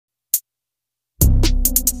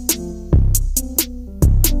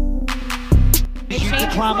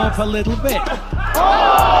climb up a little bit.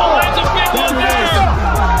 Oh, that's a big one there.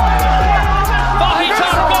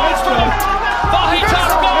 Vahitar goes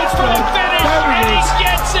for the finish, and he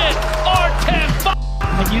gets it. Artem.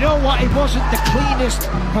 And you know what? It wasn't the cleanest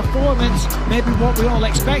performance, maybe what we all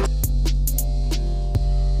expect.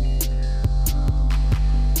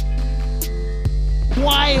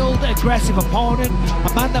 Wild, aggressive opponent,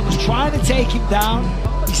 a man that was trying to take him down.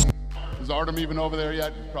 Is Artem even over there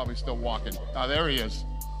yet? He's probably still walking. Ah, there he is.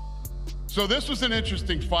 So this was an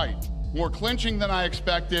interesting fight. More clinching than I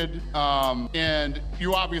expected, and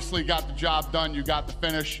you obviously got the job done. You got the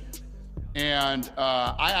finish, and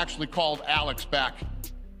I actually called Alex back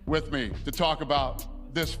with me to talk about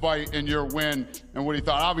this fight and your win and what he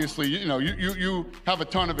thought. Obviously, you know, you have a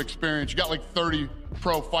ton of experience. You got like 30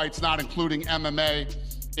 pro fights, not including MMA,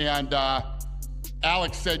 and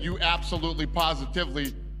Alex said you absolutely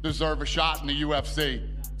positively deserve a shot in the UFC.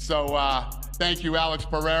 So thank you, Alex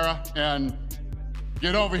Pereira, and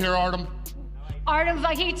get over here, Artem. Artem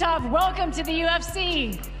Vakhitov, welcome to the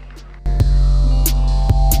UFC.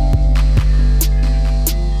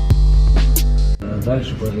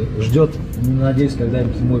 Дальше ждет, надеюсь,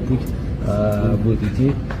 когда-нибудь мой путь будет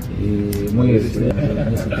идти, и мы несколько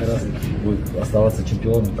раз будет оставаться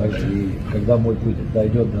чемпионом также, и когда мой путь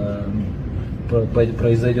дойдет,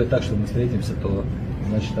 произойдет так, что мы встретимся, то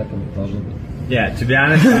значит так и должно быть. Yeah, to be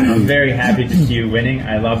honest, I'm very happy to see you winning.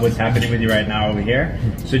 I love what's happening with you right now over here.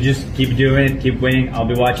 So just keep doing it, keep winning. I'll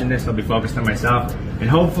be watching this, I'll be focused on myself. And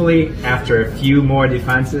hopefully, after a few more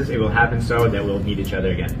defenses, it will happen so that we'll meet each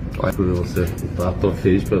other again. Por você, tô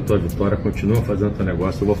feliz pela tua vitória, continua fazendo teu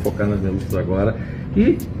negócio, eu vou focar nas minhas lutas agora.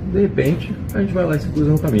 E, de repente, a gente vai lá e se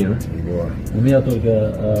cruza no caminho, né? Boa. У меня только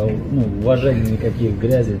уважения, никаких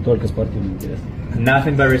грязи, только спортивный интерес.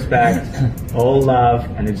 Nothing but respect, all love,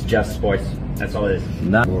 and it's just sports. That's all it is.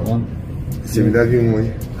 Você me deve um,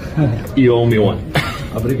 hein? You owe me one.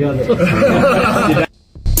 Obrigado.